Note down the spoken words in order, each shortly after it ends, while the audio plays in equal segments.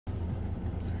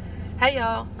Hey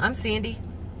y'all, I'm Cindy.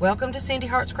 Welcome to Cindy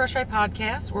Hart's Crochet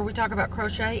Podcast, where we talk about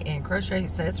crochet and crochet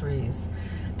accessories.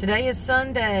 Today is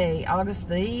Sunday, August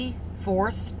the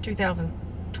 4th,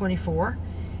 2024,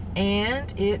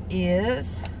 and it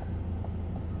is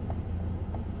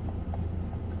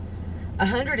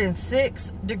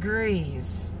 106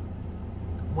 degrees.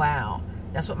 Wow,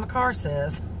 that's what my car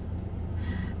says.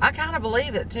 I kind of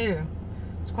believe it too.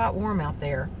 It's quite warm out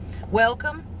there.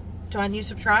 Welcome to my new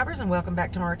subscribers and welcome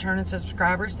back to my returning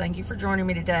subscribers. Thank you for joining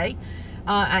me today.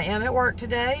 I am at work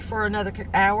today for another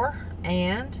hour,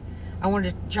 and I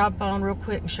wanted to jump on real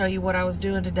quick and show you what I was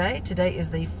doing today. Today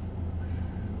is the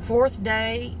fourth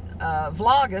day,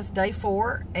 Vlogust, day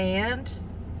 4, and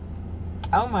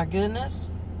oh my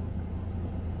goodness,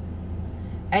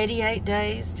 88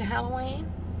 days to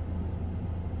Halloween.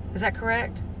 Is that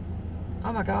correct?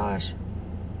 Oh my gosh.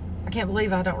 I can't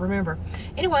believe I don't remember.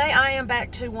 Anyway, I am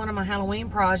back to one of my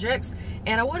Halloween projects,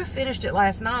 and I would have finished it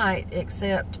last night,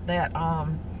 except that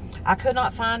I could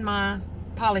not find my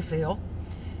polyfill,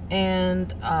 and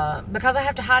because I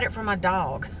have to hide it from my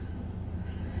dog,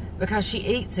 because she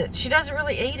eats it. She doesn't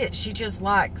really eat it. She just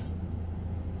likes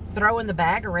throwing the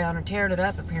bag around and tearing it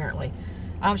up, apparently.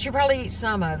 She probably eats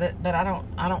some of it, but I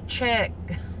don't check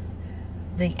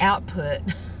the output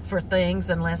for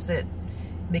things unless it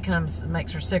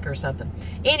makes her sick or something.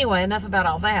 Anyway, enough about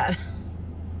all that.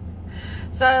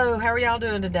 So, how are y'all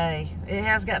doing today? It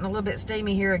has gotten a little bit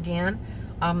steamy here again.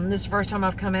 This is the first time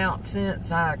I've come out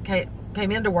since I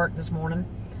came into work this morning.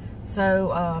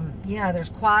 So, yeah, there's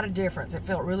quite a difference. It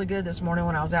felt really good this morning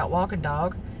when I was out walking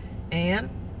dog. And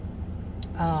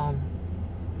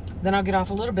then I'll get off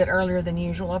a little bit earlier than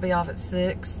usual. I'll be off at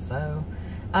 6. So,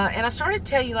 and I started to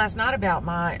tell you last night about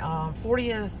my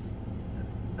 40th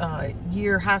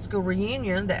year high school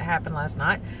reunion that happened last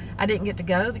night. I didn't get to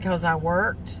go because I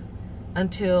worked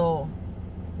until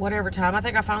whatever time. I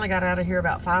think I finally got out of here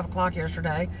about 5 o'clock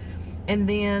yesterday. And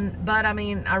then, but I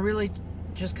mean, I really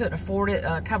just couldn't afford it.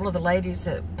 A couple of the ladies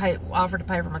that offered to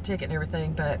pay for my ticket and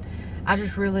everything, but I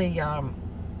just really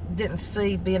didn't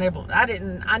see being able,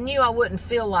 I knew I wouldn't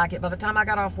feel like it by the time I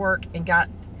got off work and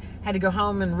had to go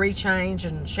home and rechange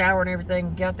and shower and everything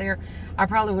and get there. I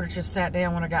probably would have just sat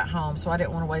down when I got home, so I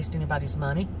didn't want to waste anybody's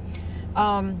money.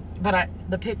 But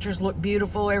the pictures look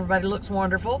beautiful. Everybody looks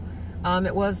wonderful.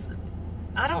 It was,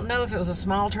 I don't know if it was a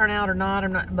small turnout or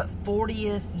not, but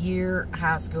 40th year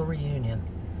high school reunion.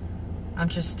 That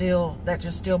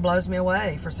just still blows me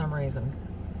away for some reason.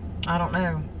 I don't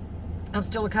know. I'm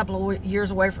still a couple of years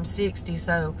away from 60,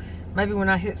 so maybe when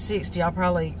I hit 60, I'll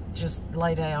probably just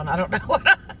lay down. I don't know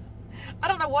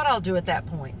what I'll do at that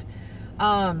point.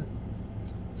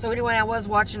 So anyway, I was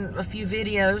watching a few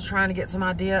videos trying to get some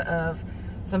idea of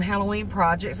some Halloween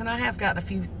projects, and I have gotten a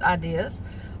few ideas.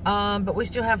 But we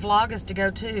still have Vlogust to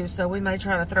go too, so we may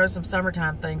try to throw some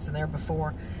summertime things in there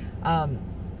before.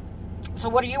 So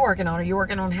what are you working on? Are you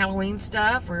working on Halloween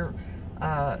stuff, or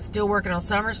still working on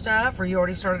summer stuff, or you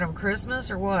already started on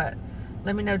Christmas, or what?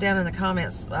 Let me know down in the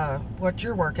comments what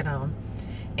you're working on.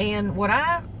 And what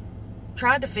I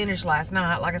tried to finish last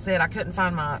night, like I said, I couldn't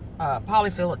find my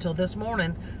polyfill until this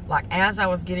morning, like as I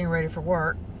was getting ready for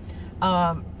work.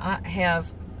 I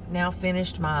have now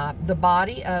finished the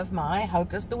body of my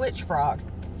Hocus the Witch Frog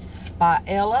by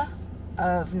Ella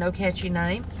of No Catchy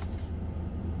Name.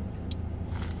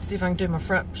 See if I can do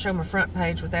show my front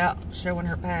page without showing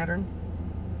her pattern.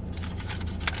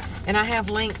 And I have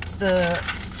linked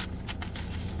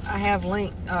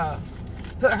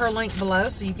put her link below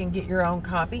so you can get your own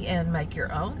copy and make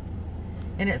your own.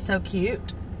 And it's so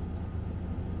cute.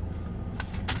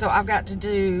 So I've got to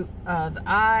do the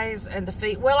eyes and the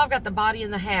feet. Well, I've got the body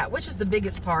and the hat, which is the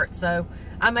biggest part, so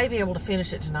I may be able to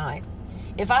finish it tonight.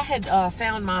 If I had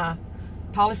found my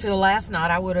polyfill last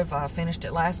night, I would have finished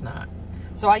it last night.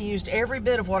 So I used every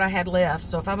bit of what I had left,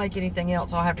 so if I make anything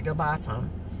else, I'll have to go buy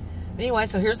some. But anyway,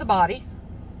 so here's the body.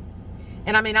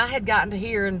 And I mean, I had gotten to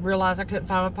here and realized I couldn't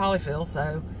find my polyfill,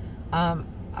 so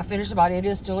I finished the body. It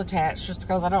is still attached, just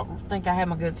because I don't think I have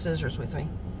my good scissors with me.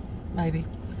 Maybe.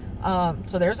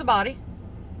 So there's the body.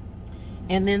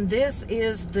 And then this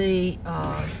is the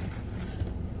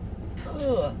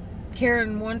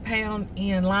Karen 1 pound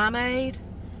in limeade.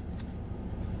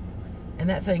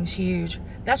 And that thing's huge.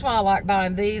 That's why I like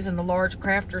buying these and the large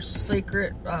Crafter's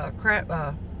Secret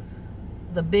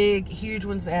the big, huge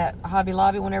ones at Hobby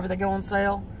Lobby whenever they go on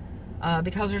sale,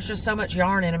 because there's just so much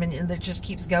yarn in them, and it just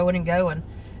keeps going and going.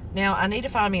 Now, I need to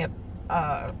find me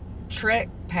a Trek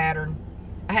pattern.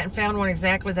 I hadn't found one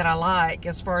exactly that I like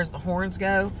as far as the horns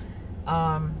go,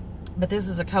 but this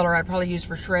is a color I'd probably use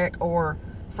for Shrek or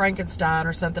Frankenstein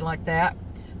or something like that.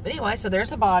 But anyway, so there's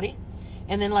the body.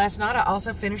 And then last night I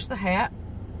also finished the hat.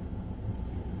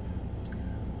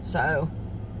 So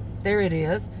there it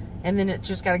is. And then it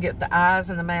just got to get the eyes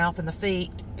and the mouth and the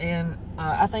feet. And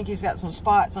I think he's got some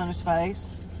spots on his face.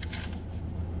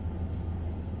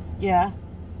 Yeah.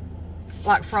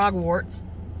 Like frog warts.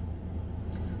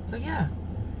 So yeah.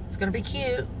 It's going to be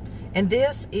cute. And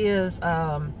this is,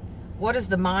 what is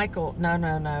the Michael?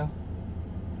 No.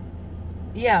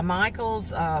 Yeah,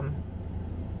 Michael's,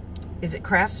 is it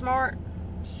Craft Smart?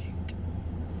 Shoot.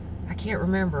 I can't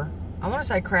remember. I want to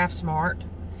say Craft Smart.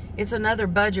 It's another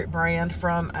budget brand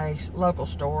from a local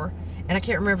store. And I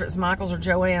can't remember if it's Michael's or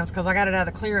Joann's because I got it out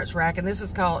of the clearance rack. And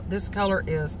this color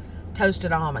is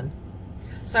Toasted Almond.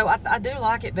 So I do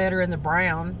like it better in the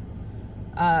brown.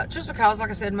 Just because, like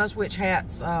I said, most witch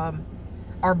hats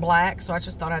are black. So I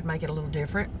just thought I'd make it a little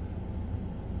different.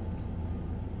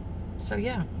 So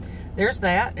yeah, there's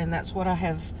that. And that's what I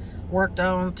have worked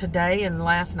on today and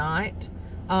last night.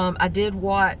 I did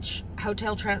watch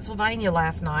Hotel Transylvania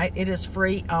last night. It is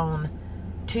free on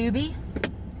Tubi.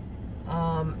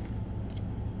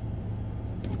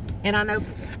 And I know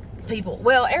people,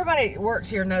 well, everybody that works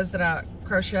here knows that I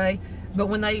crochet, but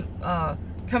when they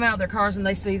come out of their cars and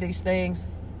they see these things,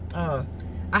 I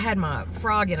had my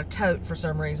frog in a tote for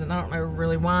some reason. I don't know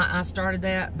really why I started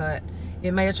that, but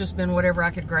it may have just been whatever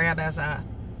I could grab as I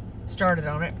started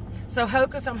on it. So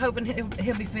Hocus, I'm hoping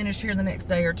he'll be finished here the next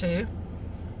day or two.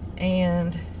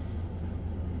 And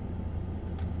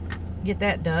get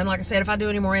that done. Like I said, if I do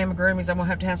any more amigurumis, I'm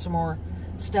going to have some more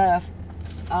stuff.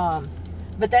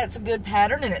 But that's a good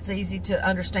pattern, and it's easy to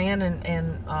understand,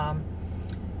 and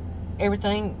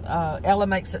everything. Ella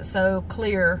makes it so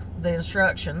clear, the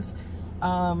instructions.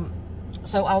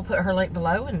 So I'll put her link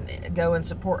below and go and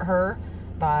support her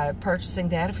by purchasing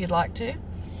that if you'd like to.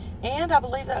 And I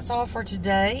believe that's all for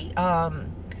today.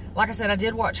 Like I said, I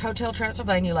did watch Hotel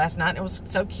Transylvania last night. It was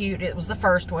so cute. It was the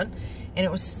first one, and it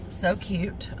was so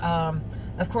cute.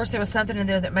 Of course, there was something in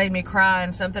there that made me cry,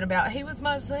 and something about, he was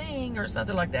my zing, or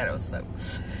something like that. It was so...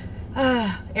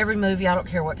 every movie, I don't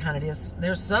care what kind it is,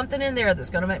 there's something in there that's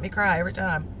going to make me cry every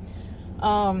time.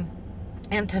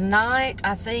 And tonight,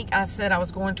 I think I said I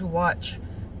was going to watch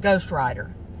Ghost Rider.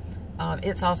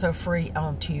 It's also free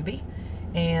on Tubi.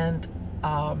 And...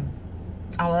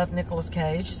 I love Nicolas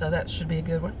Cage, so that should be a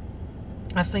good one.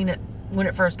 I've seen it when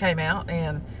it first came out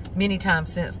and many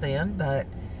times since then, but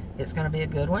it's going to be a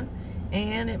good one.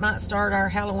 And it might start our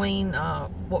Halloween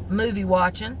movie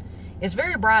watching. It's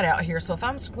very bright out here, so if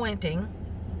I'm squinting,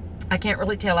 I can't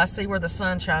really tell. I see where the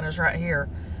sunshine is right here.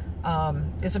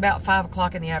 It's about 5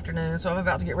 o'clock in the afternoon, so I'm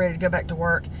about to get ready to go back to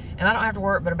work. And I don't have to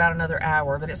work but about another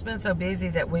hour, but it's been so busy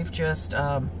that we've just...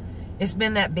 it's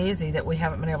been that busy that we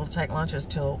haven't been able to take lunches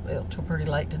till pretty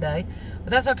late today.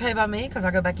 But that's okay by me because I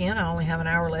go back in. I only have an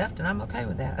hour left, and I'm okay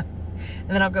with that. And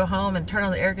then I'll go home and turn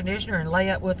on the air conditioner and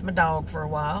lay up with my dog for a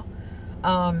while.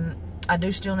 I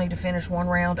do still need to finish one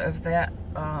round of that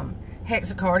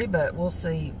hexacardy, but we'll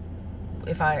see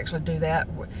if I actually do that.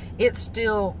 It's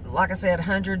still, like I said,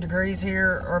 100 degrees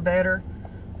here or better.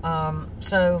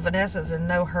 So Vanessa's in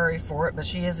no hurry for it, but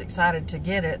she is excited to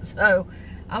get it. So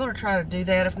I'm going to try to do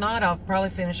that. If not, I'll probably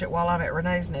finish it while I'm at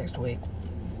Renee's next week.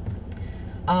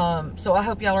 So I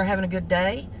hope y'all are having a good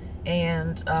day.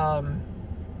 And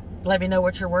let me know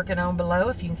what you're working on below.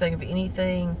 If you can think of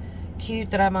anything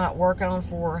cute that I might work on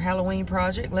for a Halloween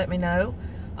project, let me know.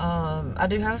 I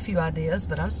do have a few ideas,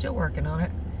 but I'm still working on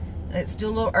it. It's still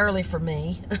a little early for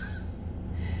me.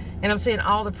 And I'm seeing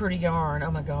all the pretty yarn.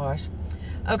 Oh my gosh.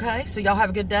 Okay, so y'all have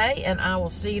a good day, and I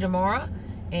will see you tomorrow.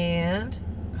 And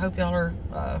hope y'all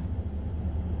are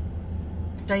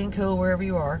staying cool wherever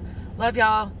you are. Love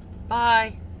y'all.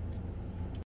 Bye.